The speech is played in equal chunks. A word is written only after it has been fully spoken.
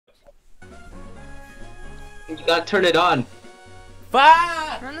You gotta turn it on.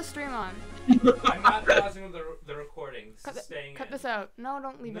 Fuck! Turn the stream on. I'm not pausing the recording. This is staying Cut in. this out. No,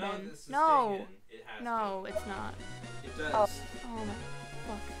 don't leave it in. This is No. staying in. It has No, it's not. to. It does. Oh my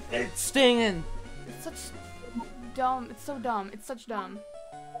fuck. It's staying in. It's such dumb. It's so dumb. It's such dumb.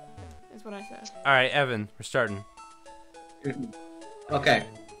 Is what I said. Alright, Evan, we're starting. Okay.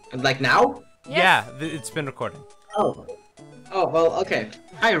 Like now? Yes. Yeah, it's been recording. Oh. Oh, well, okay.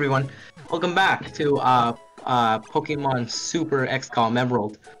 Hi, everyone. Welcome back to, Pokemon Super XCOM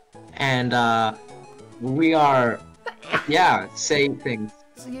Emerald. And, we are, yeah, saying things.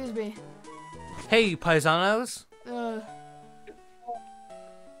 Excuse me. Hey, paisanos.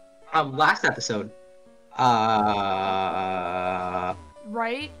 Last episode.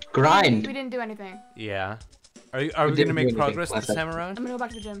 Right? Grind. We didn't do anything. Yeah. Are we We gonna didn't do make anything progress last this time around? I'm gonna go back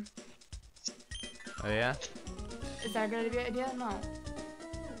to the gym. Oh yeah? Is that a good idea? No.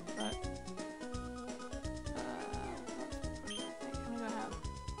 But. How many do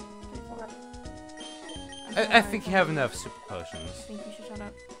I have? I think you have enough super I potions. think you should shut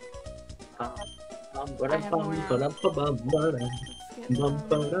up. Let's Let's get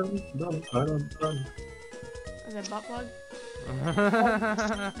Is that butt plug?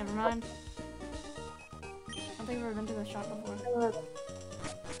 Never mind. I don't think I've ever been to the shop before.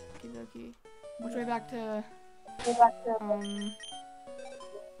 Okie. Which way back to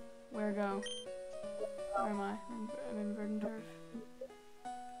where go? Where am I? I'm in Verdant Turf. I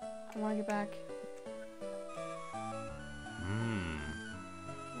wanna get back.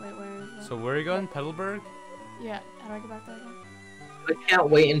 Wait, where is that? So where are you going? Petalburg? Yeah, how do I get back there again? I can't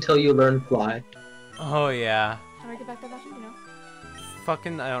wait until you learn fly. Oh yeah. How do I get back there, Bastion? You know?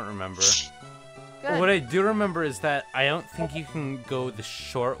 Fucking, I don't remember. Good. What I do remember is that I don't think you can go the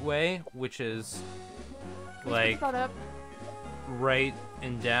short way, which is like Spot up. right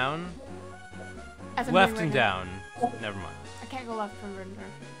and down, As I'm left doing and right now. down. Never mind. I can't go left from Verdant Turf.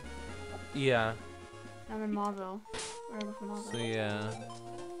 Yeah. I'm in Mauville. Where am I from Mauville? So yeah.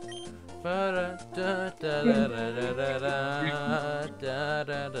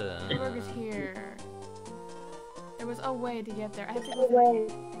 Petalburg is here. There was a way to get there. I have to go through.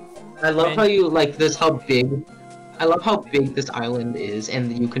 I love how you, like, this how big... I love how big this island is,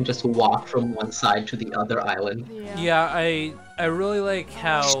 and you can just walk from one side to the other island. Yeah, I really like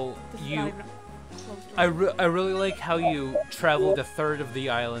how This is not you. even close to I it. really like how you traveled a third of the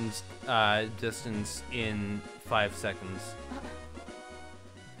island's distance in 5 seconds.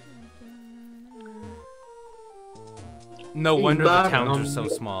 No wonder the towns are so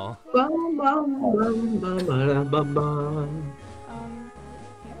small. Oh,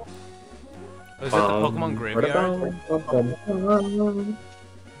 is that the Pokemon graveyard? I'm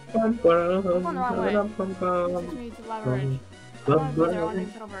on the wrong way. Takes me to Lava Ridge. I want to be there on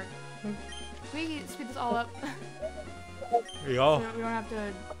Petalburg. Can we speed this all up? Yo. So we don't have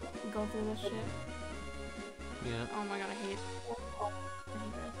to go through this shit. Yeah. Oh my god, I hate this.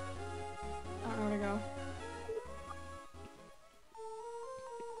 I don't know where to go.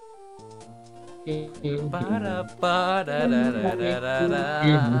 Oh,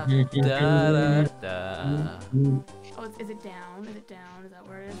 is it down? Is it down? Is that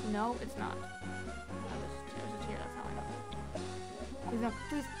where it is? No, it's not. It was just here, that's how I know. Please no,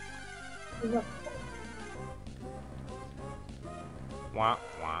 please. Wah,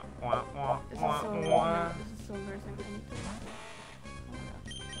 wah, wah, wah, This is wah, so wah. this is so embarrassing. I need to. Oh my god.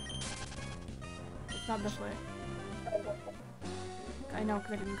 It's not this way. I know,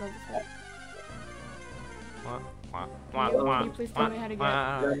 because I didn't go this way. Wah, wah, Can you, wah, can you please tell me how to get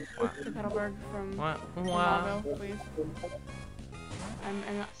wah, to Petalburg from wah, wah. Mauville, please? I'm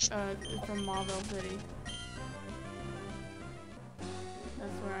from Mauville City.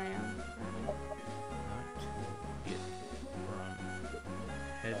 That's where I am.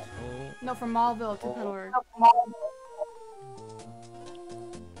 No, from Mauville to Petalburg.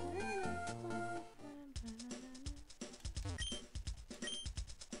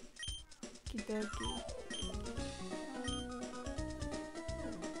 Okie-dokie.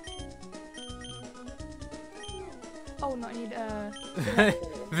 Oh no, I need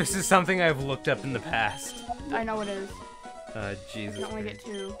This is something I've looked up in the past. I know what it is. Jesus. I can only Christ.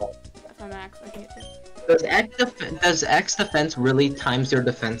 get 2. That's my max. I can get 2. Does X defense really times your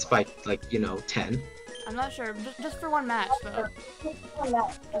defense by, like, 10? I'm not sure. Just for one match, though.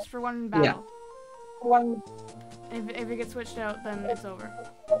 Just for one battle. And if it gets switched out, then it's over.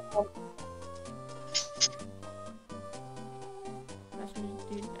 That's me,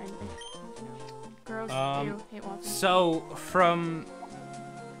 dude. Gross. Ew. Hate Watson. So from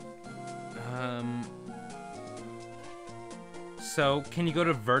so can you go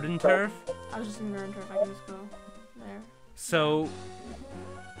to Verdant Turf?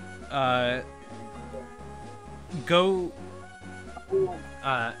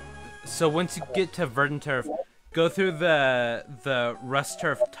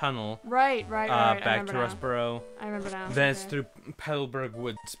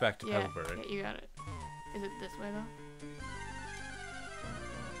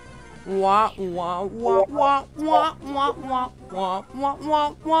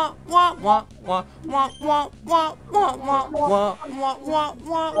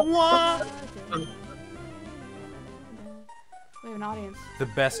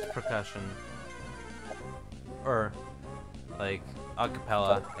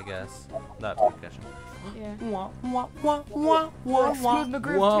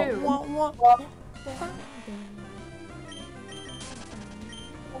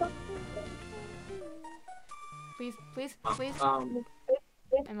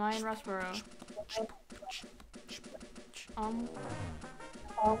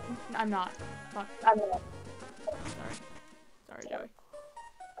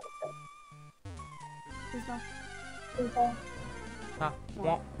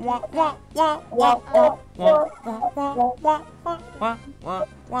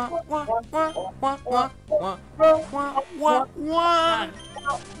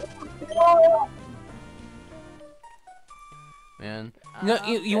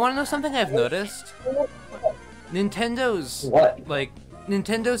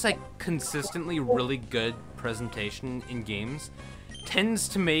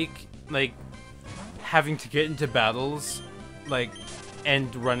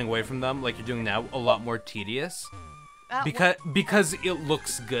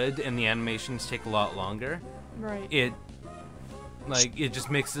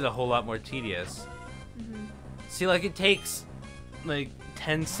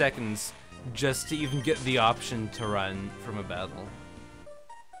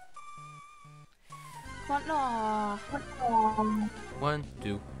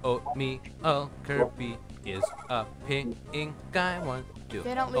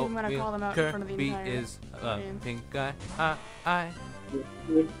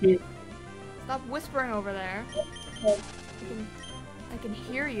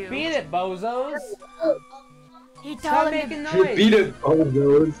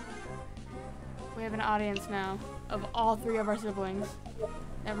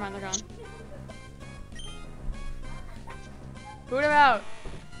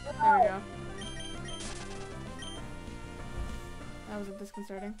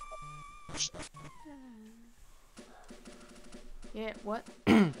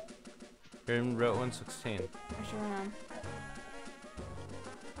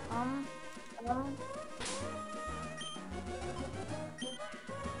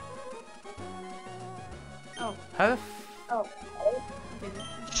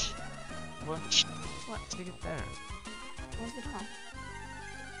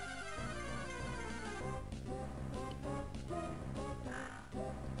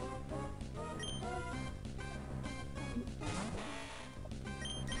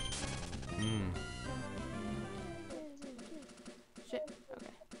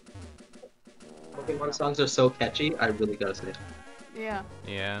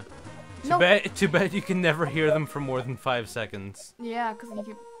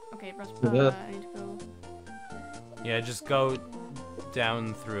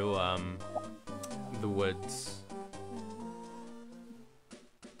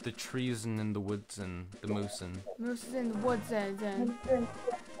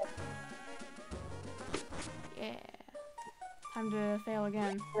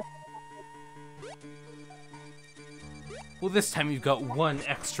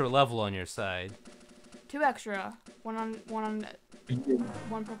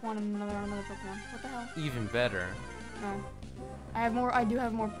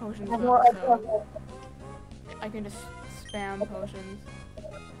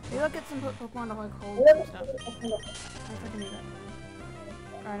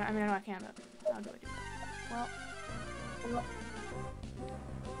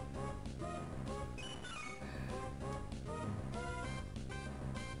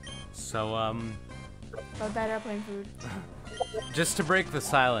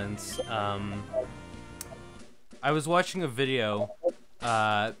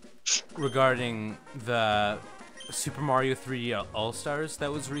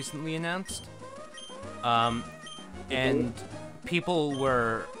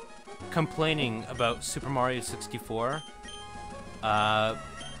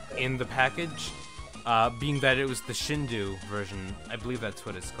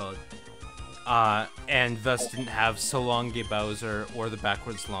 and thus didn't have Solange Bowser or the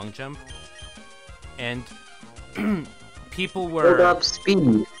backwards long jump. And people were... Build up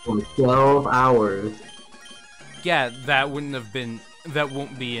speed for 12 hours. Yeah, that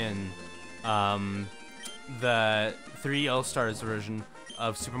won't be in the 3 All-Stars version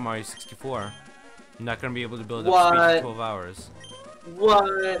of Super Mario 64. You're not gonna be able to build up speed for 12 hours.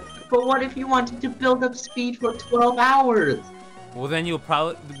 What? But what if you wanted to build up speed for 12 hours? Well, then you'll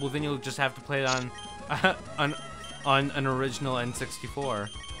just have to play it on on an original N64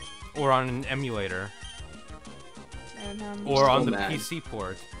 or on an emulator. And, or on the mad. PC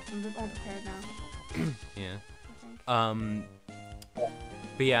port. I'm all prepared now. Yeah.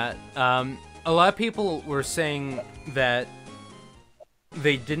 But yeah, a lot of people were saying that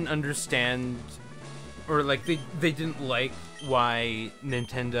they didn't understand, or like they didn't like why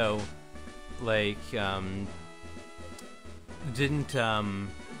Nintendo like didn't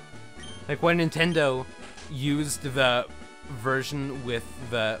like when Nintendo used the version with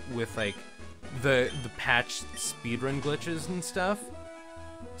like the patched speedrun glitches and stuff,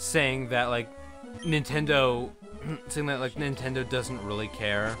 saying that like Nintendo doesn't really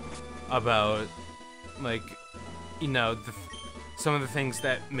care about, like, you know, some of the things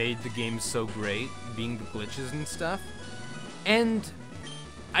that made the game so great, being the glitches and stuff. And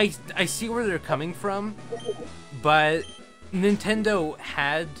I see where they're coming from, but Nintendo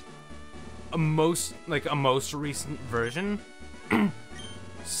had a most recent version,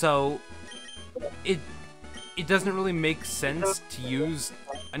 so it doesn't really make sense to use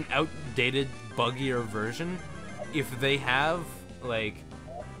an outdated, buggier version if they have, like,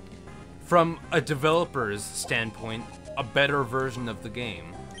 from a developer's standpoint, a better version of the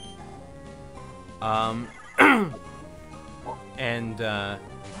game. And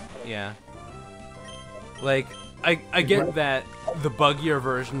yeah, like I get that the buggier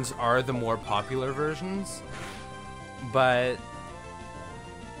versions are the more popular versions, but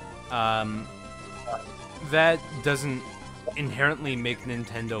that doesn't inherently make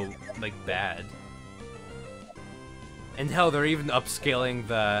Nintendo like bad. And hell, they're even upscaling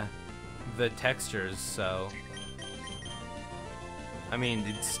the textures, so I mean,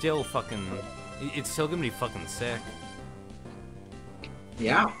 it's still gonna be fucking sick.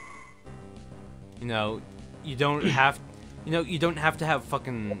 Yeah. You know, you don't have to have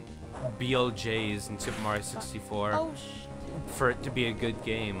fucking BLJs in Super Mario 64 Oh, for it to be a good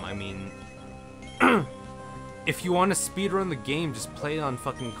game. I mean, if you want to speedrun the game, just play it on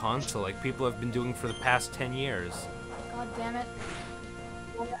fucking console, like people have been doing for the past 10 years. God damn it.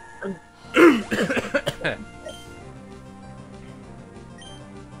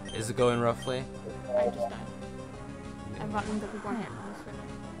 Is it going roughly? I just died. I've gotten the people on hand.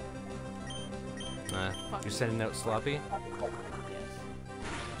 You're sending out Sloppy? Yes.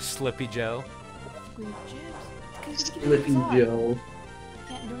 Slippy Joe? Squeeze chips. Slippy Joe.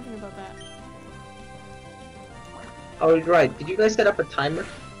 Can't do anything about that. Oh, right. Did you guys set up a timer?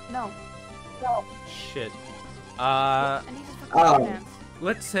 No. Shit. And he's just Oh. fucking dance.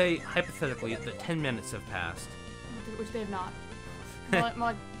 Let's say, hypothetically, that 10 minutes have passed. Which they have not. More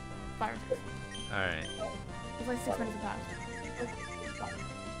like 5 or 6. Alright. It's like 6 minutes have passed.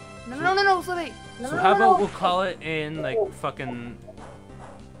 No, Slippy! So how about we'll call it in, like, fucking...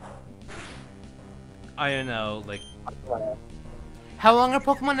 I don't know, like... How long are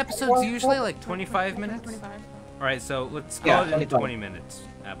Pokemon episodes usually? Like 25 minutes? 25. Alright, so let's call Yeah, it in 25. 20 minutes.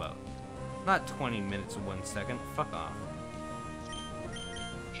 How about? Not 20 minutes and 1 second. Fuck off.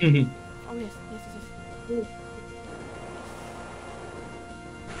 Oh, yes.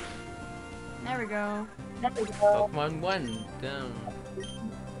 There we go. Pokemon 1, down.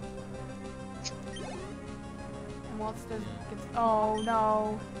 And Waltz does gets. Oh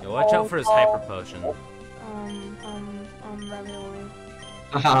no. Yo, watch out for his Hyper Potion. Ravioli.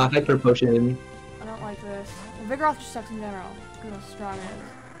 Haha, Hyper Potion. I don't like this. Well, Vigoroth just sucks in general. Look at how strong he is.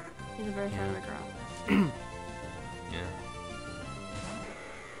 He's a very strong Vigoroth. Yeah.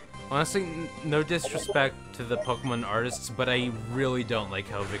 Honestly, no disrespect to the Pokemon artists, but I really don't like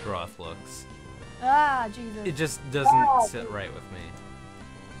how Vigoroth looks. Ah, Jesus. It just doesn't sit right with me.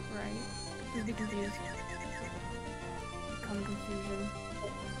 Right. Just be confused. Become confusion.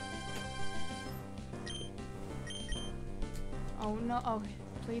 Oh no. Oh,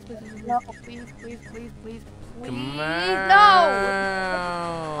 please. Please. Come No! on.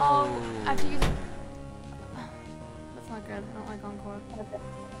 Oh, I have to use. That's not good. I don't like Encore.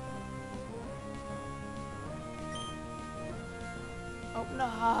 Oh no.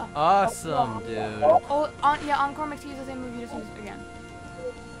 Awesome, dude. Oh, yeah, Encore makes you use the same move you just used again.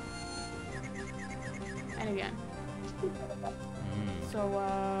 And again. So,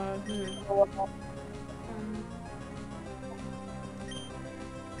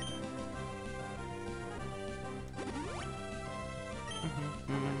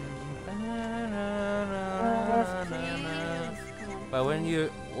 Why wouldn't you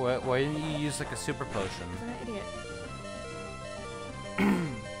use like a super potion? I'm an idiot.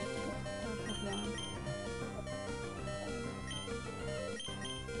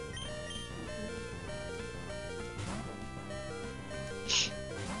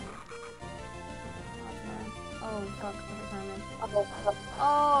 Oh, fuck.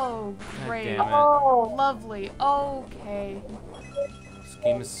 Oh, great. damn it. Oh, lovely. Okay. This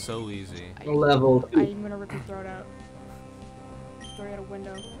game is so easy. Level 2. I'm gonna rip your throat out. Throw you out a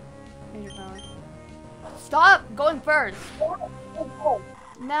window. Major power. Stop going first!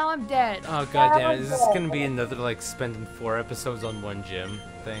 Now I'm dead. Oh god damn it, is this gonna be another like spending 4 episodes on one gym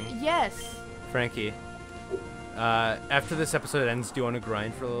thing? Yes. Frankie, after this episode ends, do you want to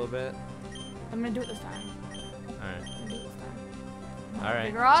grind for a little bit? I'm gonna do it this time. Alright. I'm gonna do it this time. Alright.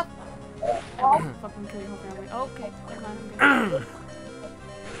 Figure off. I'm fucking kill your whole family. Okay, never mind, I'm good.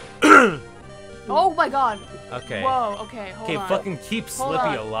 Oh my god. Okay. Whoa, okay, hold Okay, on. fucking keep Hold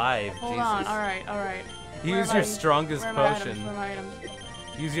Slippy on. alive, Hold Jesus. on, alright, alright. Use your strongest Where are my potion. items? Where are my items?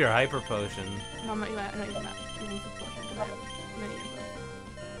 Use your hyper potion. No, I'm not using that. I'm not using that. I'm using super potion. Good enough. I'm gonna use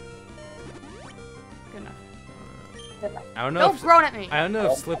it. Good enough. I don't know Don't if groan at me! I don't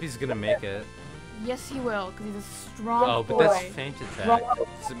know if Slippy's gonna make it. Yes, he will, because he's a strong Oh, boy. but that's feint attack.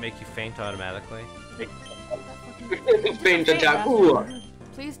 Does it make you faint automatically? Faint attack. bastard. Ooh.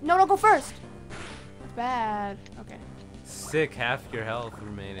 Please? No, don't go first! That's bad. Okay. Sick, half your health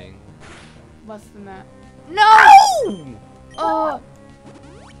remaining. Less than that. No! Oh!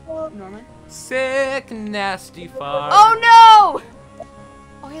 Norman? Sick, nasty fart. Oh no!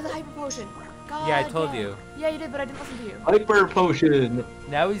 Oh, he has a hyper potion. God Yeah, I told damn. you. Yeah, you did, but I didn't listen to you. Hyper potion.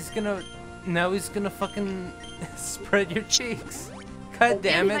 Now he's gonna fucking spread your cheeks. God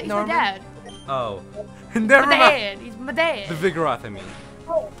damn he's it, he's Norman. my dad. Oh. My Never mind. dad. He's my dad. The Vigoroth, I mean.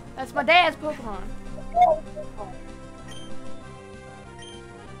 That's my dad's Pokemon.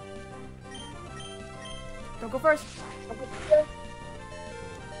 Don't go first.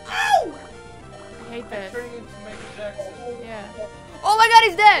 Ow! I hate this. Yeah. Oh my god,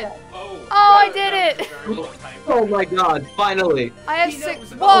 he's dead! Oh, I did it! Oh my god, finally. I have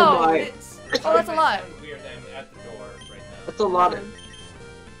 6. Oh Whoa! my. Oh, that's a lot. That's a lot.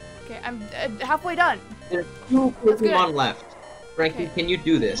 Okay, I'm halfway done. There's 2 That's good. Pokemon left. Frankie, Okay. can you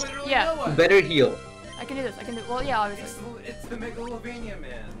do this? Yeah, You better heal. I can do this. I can do. Well, yeah, obviously. It's the Megalovania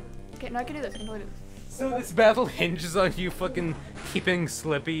man. Okay, no, I can do this. I can totally do this. So this battle hinges on you fucking keeping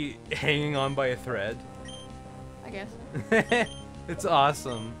Slippy hanging on by a thread. I guess. It's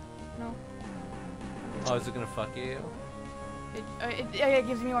awesome. No. Oh, is it gonna fuck you? It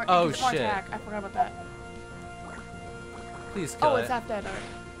gives me more. Oh, it gives more shit. attack. I forgot about that. Please kill Oh, it. it's half dead. Alright.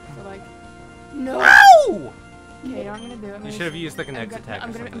 So like. No. Ow! Okay, you know what I'm gonna do? I'm You gonna should have used like an I'm X gonna, attack or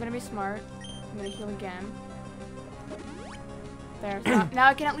I'm something. gonna be smart. I'm gonna heal again. There. So now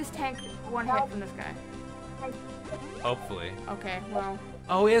I can at least tank 1 hit from this guy. Hopefully. Okay. Well,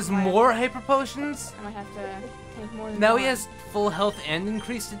 Oh, he has more hyper potions? I might have to tank more than Now one. he has full health and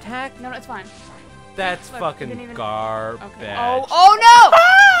increased attack? No, it's fine. That's Look, fucking he didn't even- garbage. Okay. Oh, oh no!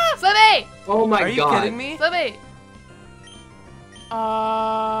 Slippy! Oh my Are you god. kidding me? Slippy!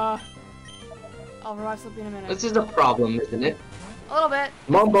 I'll revive Slippy in a minute. This is a problem, isn't it? A little bit.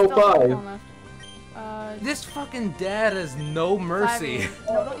 Mambo Still have 5. one left. This fucking dad has no mercy. 5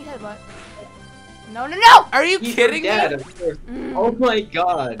 No, don't you headbutt. No, no, no! Are you He's kidding your dad, me? of course. Mm. Oh my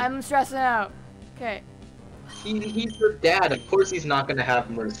god. I'm stressing out. Okay. He's your dad. Of course he's not gonna have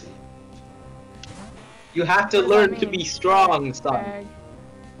mercy. You have to What does that learn to mean? be strong, son. Bag. Do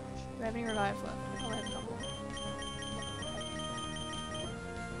I have any revives left? Oh, I have a couple.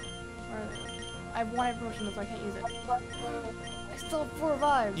 Where are they? I have 1 hyper potion, so I can't use it. I still have 4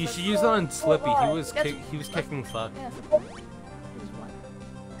 revives. You That's should use it on Slippy. He That's- was kicking fuck. Yeah, that's use 1.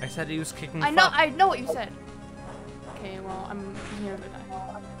 I said he was kicking I fuck. know what you said. Okay, well, I'm near to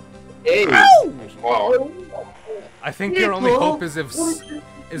die. Hey. There I think your only Nickel. hope is if Slippy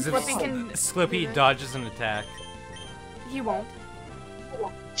can Slippy do it. dodges an attack. He won't.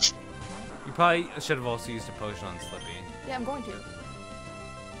 You probably should have also used a potion on Slippy. Yeah, I'm going to. No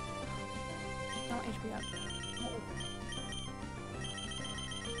HP up.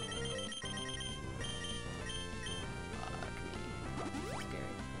 Scary.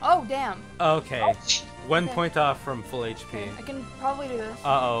 Oh, damn. Okay. 1 Okay. point off from full HP. Okay, I can probably do this.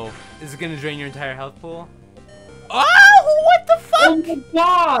 Uh-oh. Is it gonna drain your entire health pool? Oh, what the Oh fuck? my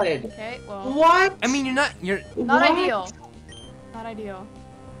god! Okay, well, What? I mean, you're not, not What? ideal. Not ideal.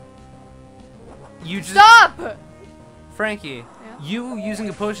 You just Stop! Frankie, Yeah? you using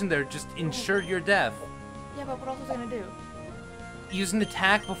a potion there just ensured your death. Yeah, but what else was I gonna do? Use an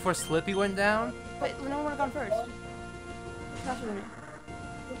attack before Slippy went down? But no one would have gone first. Who's faster than me?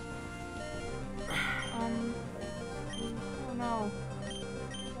 Oh no.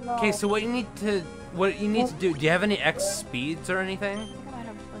 Okay, so what you need to do, do you have any X speeds or anything? I think I might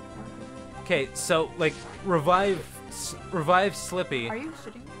have like one. Okay, so like revive Slippy. Are you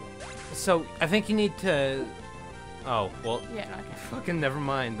sitting? So I think you need to oh, well, Yeah, no, I can't. fucking never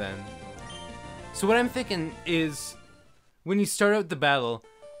mind then. So what I'm thinking is when you start out the battle,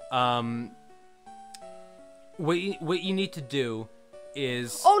 what you need to do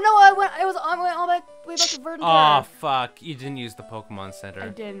is Oh no, I went all back way back to Verdant. oh fuck, you didn't use the Pokemon Center. I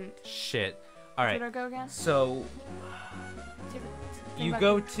didn't. Shit. Where Alright. did I go again? So you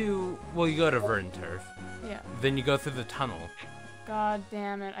go to Verdant Turf. Yeah. Then you go through the tunnel. God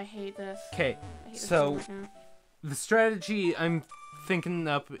damn it, I hate this. Okay, I hate this so much now. the strategy I'm thinking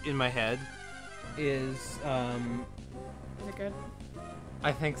up in my head is Is it good?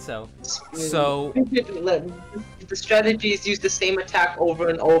 I think so. So the strategy is use the same attack over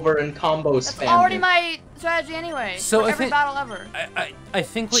and over and combo That's spam. already my strategy anyway. So for I every think- battle ever. I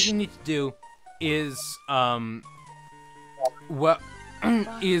think what you need to do is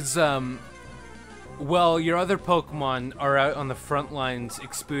well, your other Pokemon are out on the front lines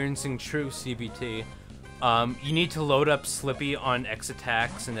experiencing true CBT. You need to load up Slippy on X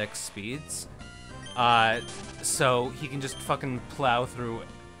attacks and X speeds. So he can just fucking plow through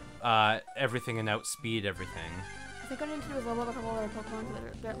everything and outspeed everything. I think what I need to do is level up a couple other Pokemon so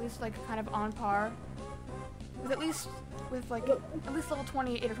that they're at least like kind of on par. At least level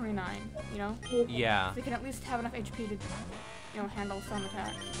 28 or 29, you know? Yeah. So they can at least have enough HP to, you know, handle some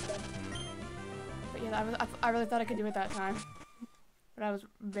attacks. But yeah, I really thought I could do it that time. But I was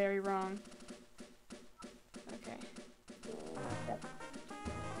very wrong. Okay.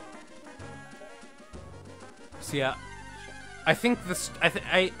 So yeah, I think this.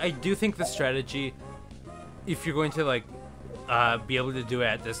 I do think the strategy, if you're going to like, be able to do it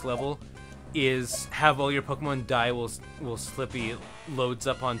at this level, is have all your Pokemon die while Slippy loads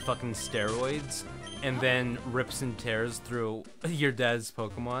up on fucking steroids, and then rips and tears through your dad's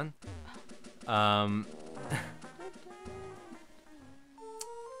Pokemon.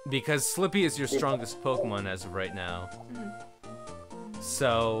 Because Slippy is your strongest Pokemon as of right now.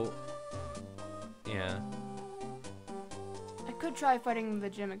 So, yeah. I could try fighting the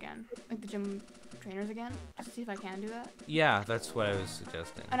gym again. Like the gym trainers again. Just to see if I can do that. Yeah, that's what I was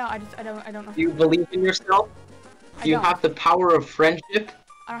suggesting. I know, I don't know. Do you believe in yourself? I Do you don't. have the power of friendship?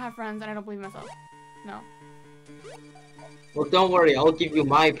 I don't have friends and I don't believe in myself. No. Well, don't worry. I'll give you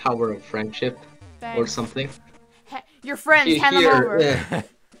my power of friendship Thanks. or something. Your friends, hand them Here, over.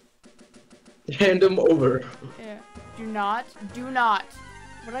 hand them over. Yeah. Do not.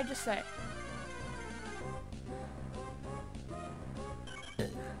 What did I just say?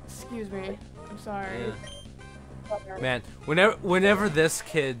 Excuse me. I'm sorry. Yeah. Man, whenever this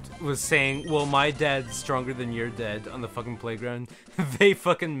kid was saying, "Well, my dad's stronger than your dad" on the fucking playground, they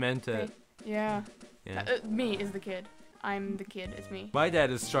fucking meant it. Yeah. Yeah. Me is the kid. I'm the kid. It's me. My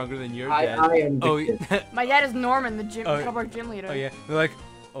dad is stronger than your I dad. am the oh, kid. My dad is Norman, the gym, Oh, Scarborough gym leader. oh yeah. They're like,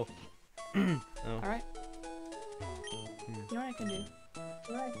 oh. Oh. All right. You know what I can do?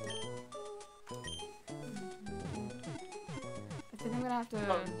 I think I'm gonna have to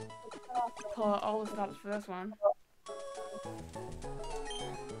pull out all the stops for this one. I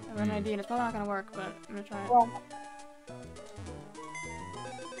have an idea, and it's probably not gonna work, but I'm gonna try it. I'm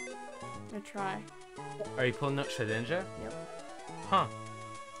gonna try. Are you pulling out Shedinja? Yep. Huh.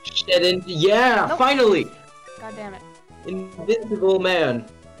 Shedin, yeah, Nope. finally! God damn it. Invisible man.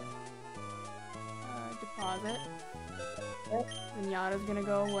 Deposit. Zenyatta's gonna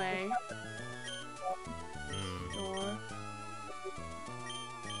go away. Door.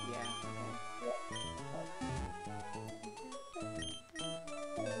 Yeah, okay.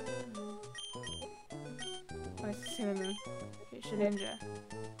 Oh, it's Cinnamon. Okay, Shedinja.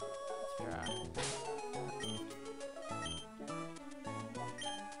 Let's try.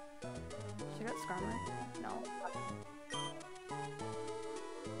 Should I got Skarmory? No.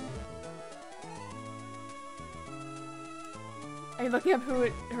 Are you looking up who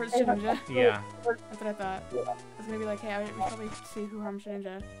it hurts Shedinja? Yeah. That's what I thought. I was gonna be like, hey, I should probably see who harmed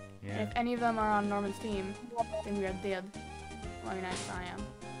Shedinja. And Yeah. if any of them are on Norman's team, then we are dead. Well, I mean, I am.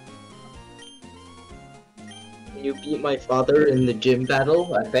 Can you beat my father in the gym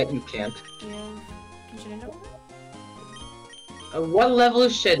battle? I bet you can't. Can Shedinja? What level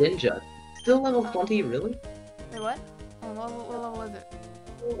is Shedinja? Still level 20, really? Wait, what? Oh, what level is it?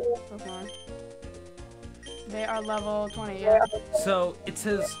 Pokemon. They are level 20, yeah. So it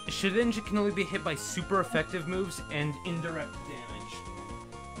says Shedinja can only be hit by super effective moves and indirect damage.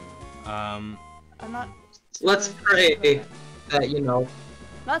 I'm not. Let's super pray stoked about that, you know,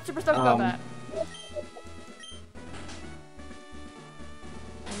 Not super stoked about that. I'm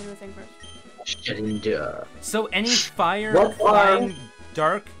gonna do a thing first. Shedinja. So any fire, What flying,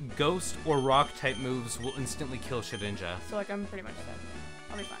 dark, ghost, or rock type moves will instantly kill Shedinja. So like I'm pretty much dead.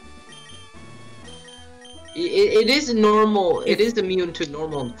 I'll be fine. It is normal. It is immune to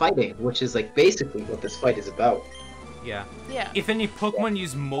normal fighting, which is like basically what this fight is about. Yeah. Yeah. If any Pokemon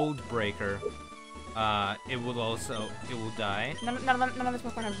use Mold Breaker, it will die. None of this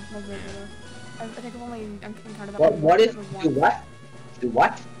Pokemon have Mold Breaker though. I think I've only encountered that. What if once. do what? Do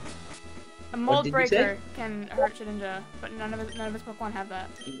what? A Mold did you say? Breaker can hurt Shedinja, but none of his Pokemon have that.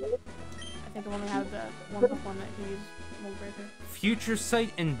 I think I've only had the one Pokemon that can use Mold Breaker. Future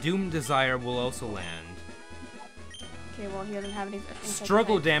Sight and Doom Desire will also land. Okay, well he doesn't have any.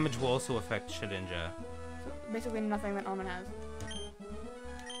 Struggle damage will also affect Shedinja. So basically nothing that Almond has.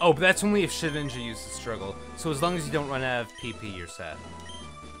 Oh, but that's only if Shedinja uses Struggle. So as long as you don't run out of PP, you're set.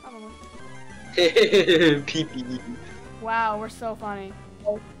 Probably. PP. Wow, we're so funny.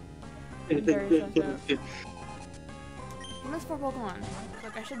 I'm very sensitive. I missed 4 Pokemon.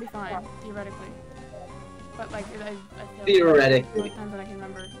 Like I should be fine theoretically. But like I feel Theoretically. like times that I can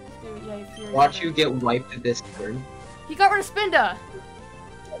remember. Dude, yeah, theoretically. Watch you get wiped this turn. He got rid of Spinda.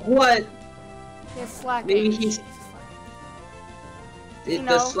 What? He has slacking. Maybe he's-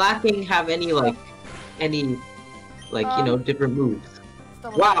 Does slacking have any like you know, different moves?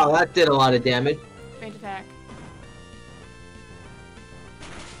 Still Wow, that did a lot of damage. Faint attack.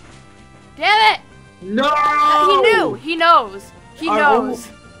 Damn it! No! He knew. He knows. He Our knows.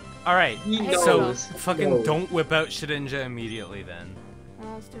 Alright, He I hate so knows. fucking knows. don't whip out Shedinja immediately then.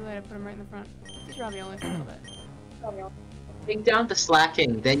 Oh, it's too late. I put him right in the front. He's ravioli for a little bit. Take down the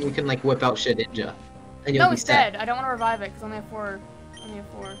slacking, then you can like whip out Shedinja. And you'll No, be he's set. dead. I don't want to revive it because I only have 4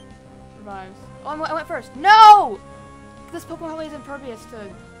 revives. Oh, I went first. No! This Pokemon probably is impervious to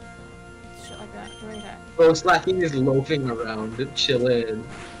shit like that. Ring attack. Bro, slacking is loafing around, chilling.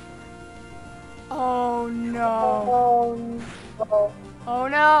 Oh no. Oh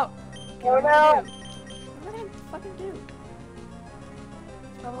no. Okay, what am I gonna do? What am I gonna fucking do?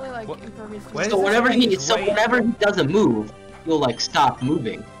 It's probably like What- impervious. what So is whenever this he range? whenever he doesn't move, you'll like stop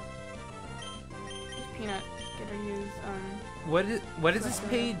moving. Peanut. Get her use What is this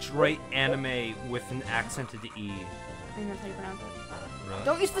page write anime with an accented E? I think that's how you pronounce it. Really?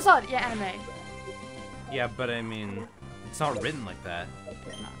 Don't use facade. Yeah, anime. Yeah, but I mean, it's not written like that.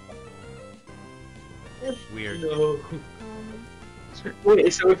 It's not. Weird. No. Um,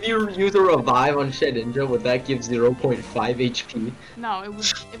 Wait, so if you use a revive on Shedinja, would that give 0.5 HP? no, it would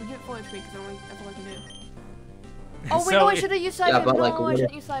give it full HP because that's all I can do. Oh wait, So no, I if- should have used Yeah, Psybeam. but, No, like, I what shouldn't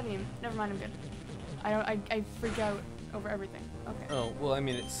if- use Psybeam. Never mind, I'm good. I freak out over everything. Okay. Oh, well, I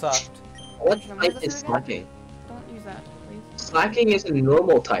mean, it sucked. What What type is is this again? slacking? Don't use that, please. Slacking is a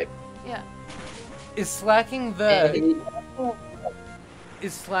normal type. Yeah. Is slacking And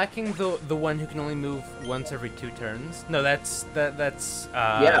is slacking the one who can only move once every 2 turns? No, that's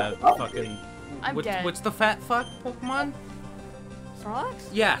Yeah, probably. fucking. I'm dead. What's the fat fuck Pokemon? Snorlax?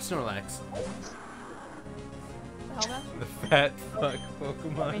 Yeah, Snorlax. The hell that? The fat fuck I mean,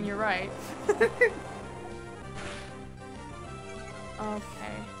 Pokemon. you're right.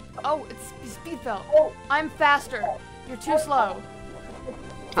 Okay. Oh, it's Speed Belt. I'm faster. You're too slow.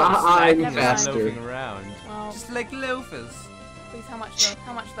 I'm Never mind. faster. Loafing around. Well, Just like loafers. please, how much though?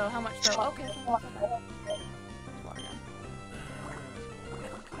 How much though? How much though? Okay. Water gun.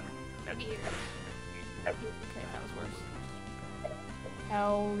 Okay, that was worse.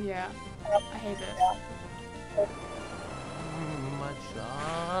 Hell yeah. I hate this. Mud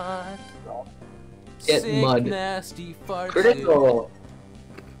shot. Get Sick, mud. nasty fart. Critical.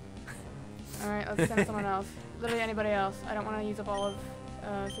 Alright, let's send someone else. Literally anybody else. I don't want to use up all of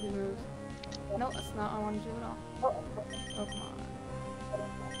City's moves. No, that's not what I want to do at all. Pokemon.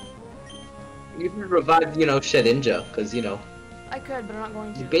 You can revive, you know, Shedinja, because, you know, I could, but I'm not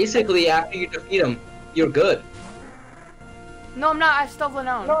going to. basically after you defeat him, you're good. No, I'm not. I still have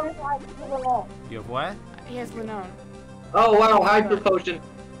Linoone. You have what? He has Linoone. Oh wow, Hyper Potion.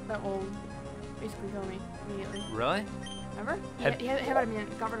 That will basically kill me immediately. Really? Remember? He Have- hit at me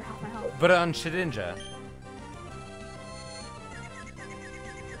and got rid of half my health. But on Shedinja.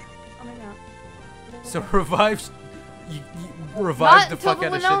 Oh, maybe not. So revive. You revive the until fuck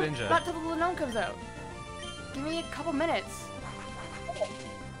out of Linoone- Shedinja. Not till the Linoone comes out. Give me a couple minutes.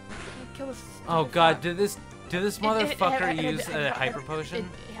 Kill this. Oh god, did this Did this motherfucker use a hyper potion?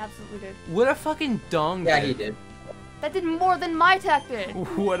 It absolutely did. What a fucking dong Yeah, dick. he did. That did more than my attack did.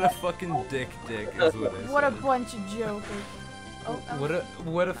 What a fucking dick is what I What a said. bunch of jokers. Oh,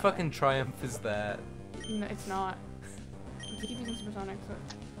 What a fucking triumph is that? No, it's not. I keep using supersonic, so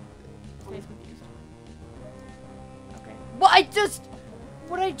it stays confused. Okay.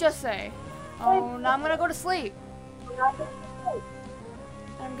 What did I just say? Oh, now I'm gonna go to sleep.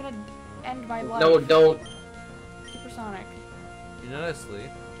 I'm gonna end my life. No, don't. Supersonic. You're not asleep.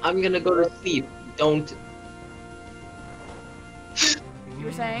 I'm gonna go to sleep. Don't. You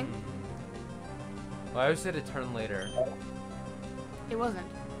were saying? Well, I said a turn later. It wasn't.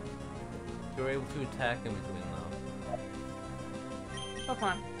 You were able to attack in between though.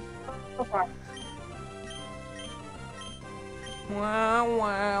 Pokemon. He's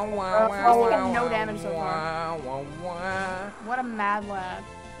taking no damage so far. What a mad lad.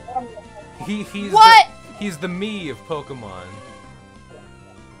 He's What? He's the me of Pokemon.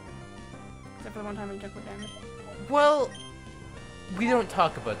 Except for the one time he took what damage. Well, we don't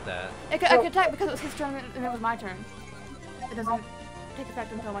talk about that. I could attack because it was his turn and it was my turn. It doesn't take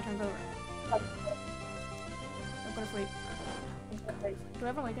effect until my turn's over. I'm gonna sleep. Do I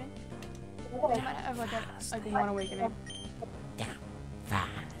have an awakening? I might have like one awakening.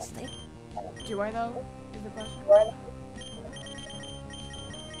 Do I though? Is the question?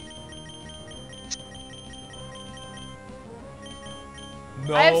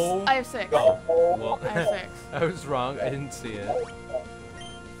 No. I have 6. Oh, well, I have 6. I was wrong. I didn't see it.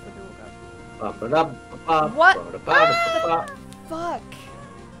 What? Fuck.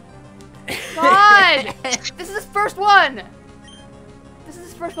 God! This is his first one! This is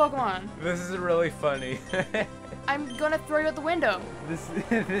his first Pokemon. This is really funny. I'm gonna throw you out the window. This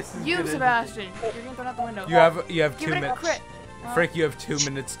is You, gonna- Sebastian. You're getting thrown out the window. You have Give 2 it a minutes. crit. Frick, you have 2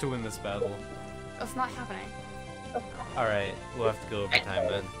 minutes to win this battle. That's not happening. Alright, we'll have to go overtime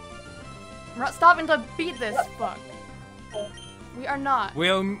then. We're not stopping to beat this. Fuck. We are not.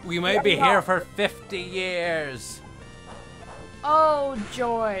 We might be here for 50 years. Oh,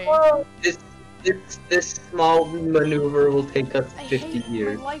 joy. This small maneuver will take us I 50 hate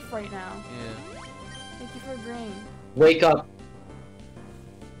years. my life right now. Yeah. Thank you for agreeing. Wake up.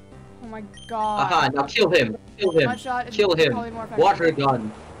 Oh my god. Aha, now kill him. Kill him. One shot is Kill him. probably more effective. Water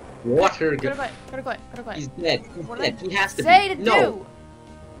gun. Water Go to gun. quit. Go to quit. Go to quit. He's dead. He's What did dead. He has to say be. to No. do?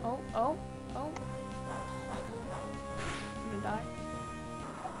 Oh. I'm gonna die.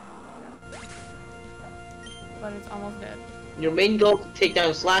 But it's almost dead. Your main goal is to take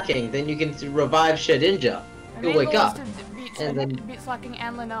down Slacking, then you can revive Shedinja. My He'll main wake goal up. is to beat, and then- beat Slacking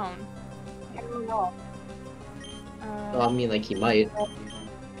and Lenown. Well, I mean, like, he might.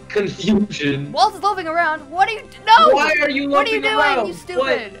 Confusion. Waltz is loafing around. What are you? No! Why are you What are you looking doing? around? You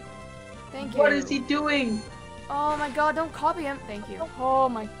stupid. Thank you. What is he doing? Oh my god! Don't copy him. Thank you. Oh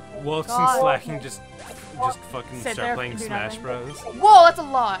my. Wolfs and God. Slacking just fucking Sit start there playing and do Smash nothing. Bros. Whoa! That's a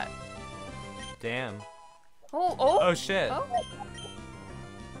lot. Damn. Oh. Oh shit. Oh.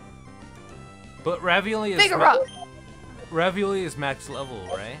 But Ravioli is Figure out. Ravioli is max level,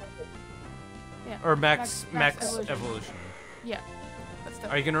 right? Yeah. Or max Max evolution. Yeah. But still.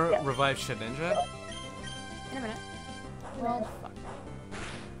 Are you gonna revive Shedinja? In a minute. Well, fuck.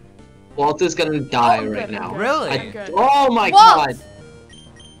 Walt is gonna die I'm right good, I'm now. good, Really? I'm good. Oh my Walt! god!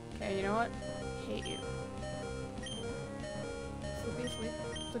 Okay, you know what? Hate you.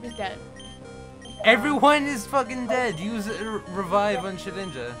 Sleepy's dead. Everyone is fucking dead. Use revive on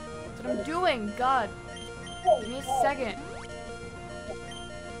Shedinja. That's what I'm doing. God. Give me a second.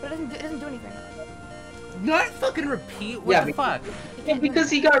 But it doesn't do anything. Not fucking repeat. What Yeah, the fuck? It can't,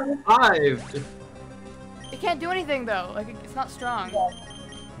 Because he got revived. it can't do anything though. Like it's not strong. Well,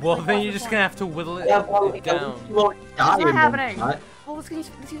 Like, then what's you're the just point? gonna have to whittle it Yeah, well, down. he won't die not in one happening. shot. Well, let's use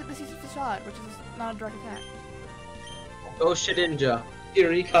the shot, which is not a direct attack. Go Shedinja.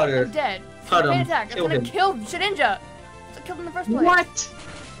 Fury Cutter. I'm dead. Cut Main him. attack. It's Kill gonna him. kill Shedinja. That's what killed him in the first place. What?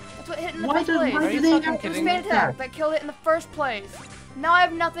 That's what hit it in the Why first does- place. why Are do you they fucking have It was kidding main me? attack that killed it in the first place. Now I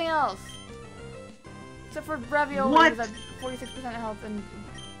have nothing else. Except for Ravioli, What? who's at 46% health and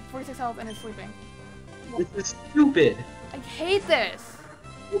 46 health and is sleeping. This is stupid. I hate this.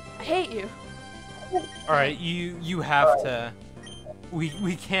 I hate you. All right, you have to.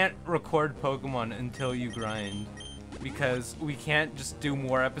 We can't record Pokemon until you grind, because we can't just do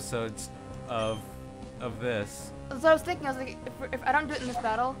more episodes of this. So I was thinking, I was like, if I don't do it in this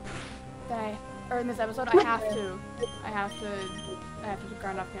battle, then or in this episode, I have to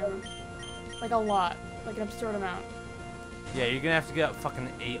grind off camera, like a lot, like an absurd amount. Yeah, you're gonna have to get up fucking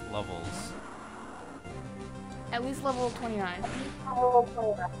 8 levels. At least level 29. Oh,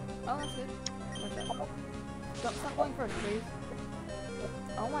 that's good. What's that? Don't stop going first, please.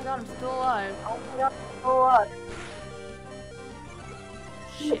 Oh my god, I'm still alive.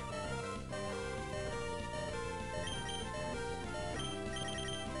 Shit.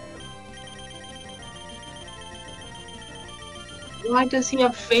 Why does he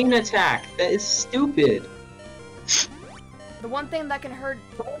have feint attack? That is stupid. The one thing that can hurt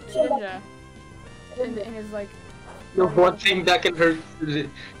Shedinja in his like. The one thing that can hurt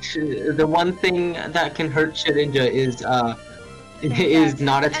Shedinja is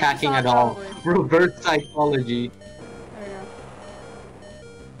not attacking at all. Reverse psychology. There you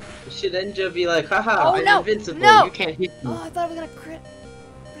go. Shedinja be like, haha, Oh, I'm no! invincible, No! you can't hit me. Oh, I thought I was gonna crit,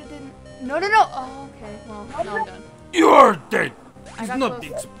 but it didn't. No, no, no! Oh, okay. Well, now I'm done. You're dead. I He's got not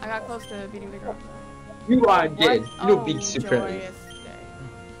close. big. I got close to beating the girl. You are dead. No Oh, big surprise. joyous day.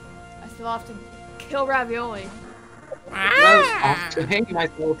 I still have to kill Ravioli. Well, off to hang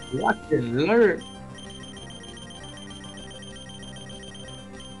myself, watch and learn.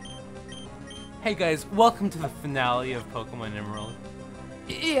 Hey guys, welcome to the finale of Pokemon Emerald.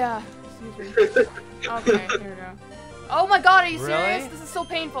 Yeah. Excuse me. Okay, here we go. Oh my god, are you serious? Really? This is so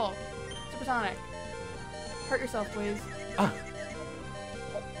painful. Supersonic. Hurt yourself, please.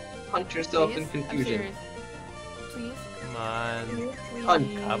 Punch yourself Please? in I'm confusion. serious. Please? Come on. Please?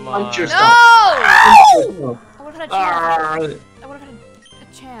 Come on. Punch No! yourself. I would have had a chance. Ah, I would have had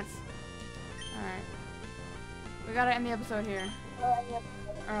a chance. Alright. We gotta end the episode here.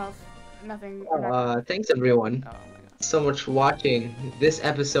 Or else nothing. thanks everyone Oh my god. so much for watching this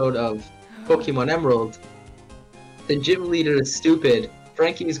episode of Pokemon Emerald. The gym leader is stupid.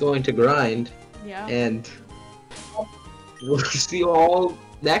 Frankie is going to grind, Yeah. and we'll see you all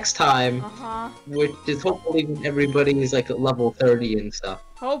next time, Uh-huh. which is hopefully when everybody is like at level 30 and stuff.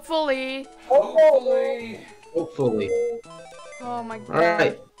 Hopefully. Hopefully. Hopefully. Oh my god.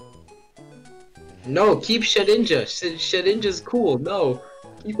 Alright. No, keep Shedinja. Shedinja's cool. No.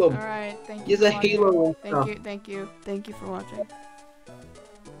 Keep him. Alright, thank you. He's for a watching. halo and stuff. Thank you for watching.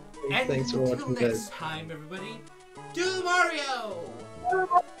 And Thanks for until watching, guys. next time, everybody, do Mario!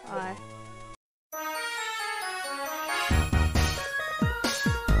 Bye.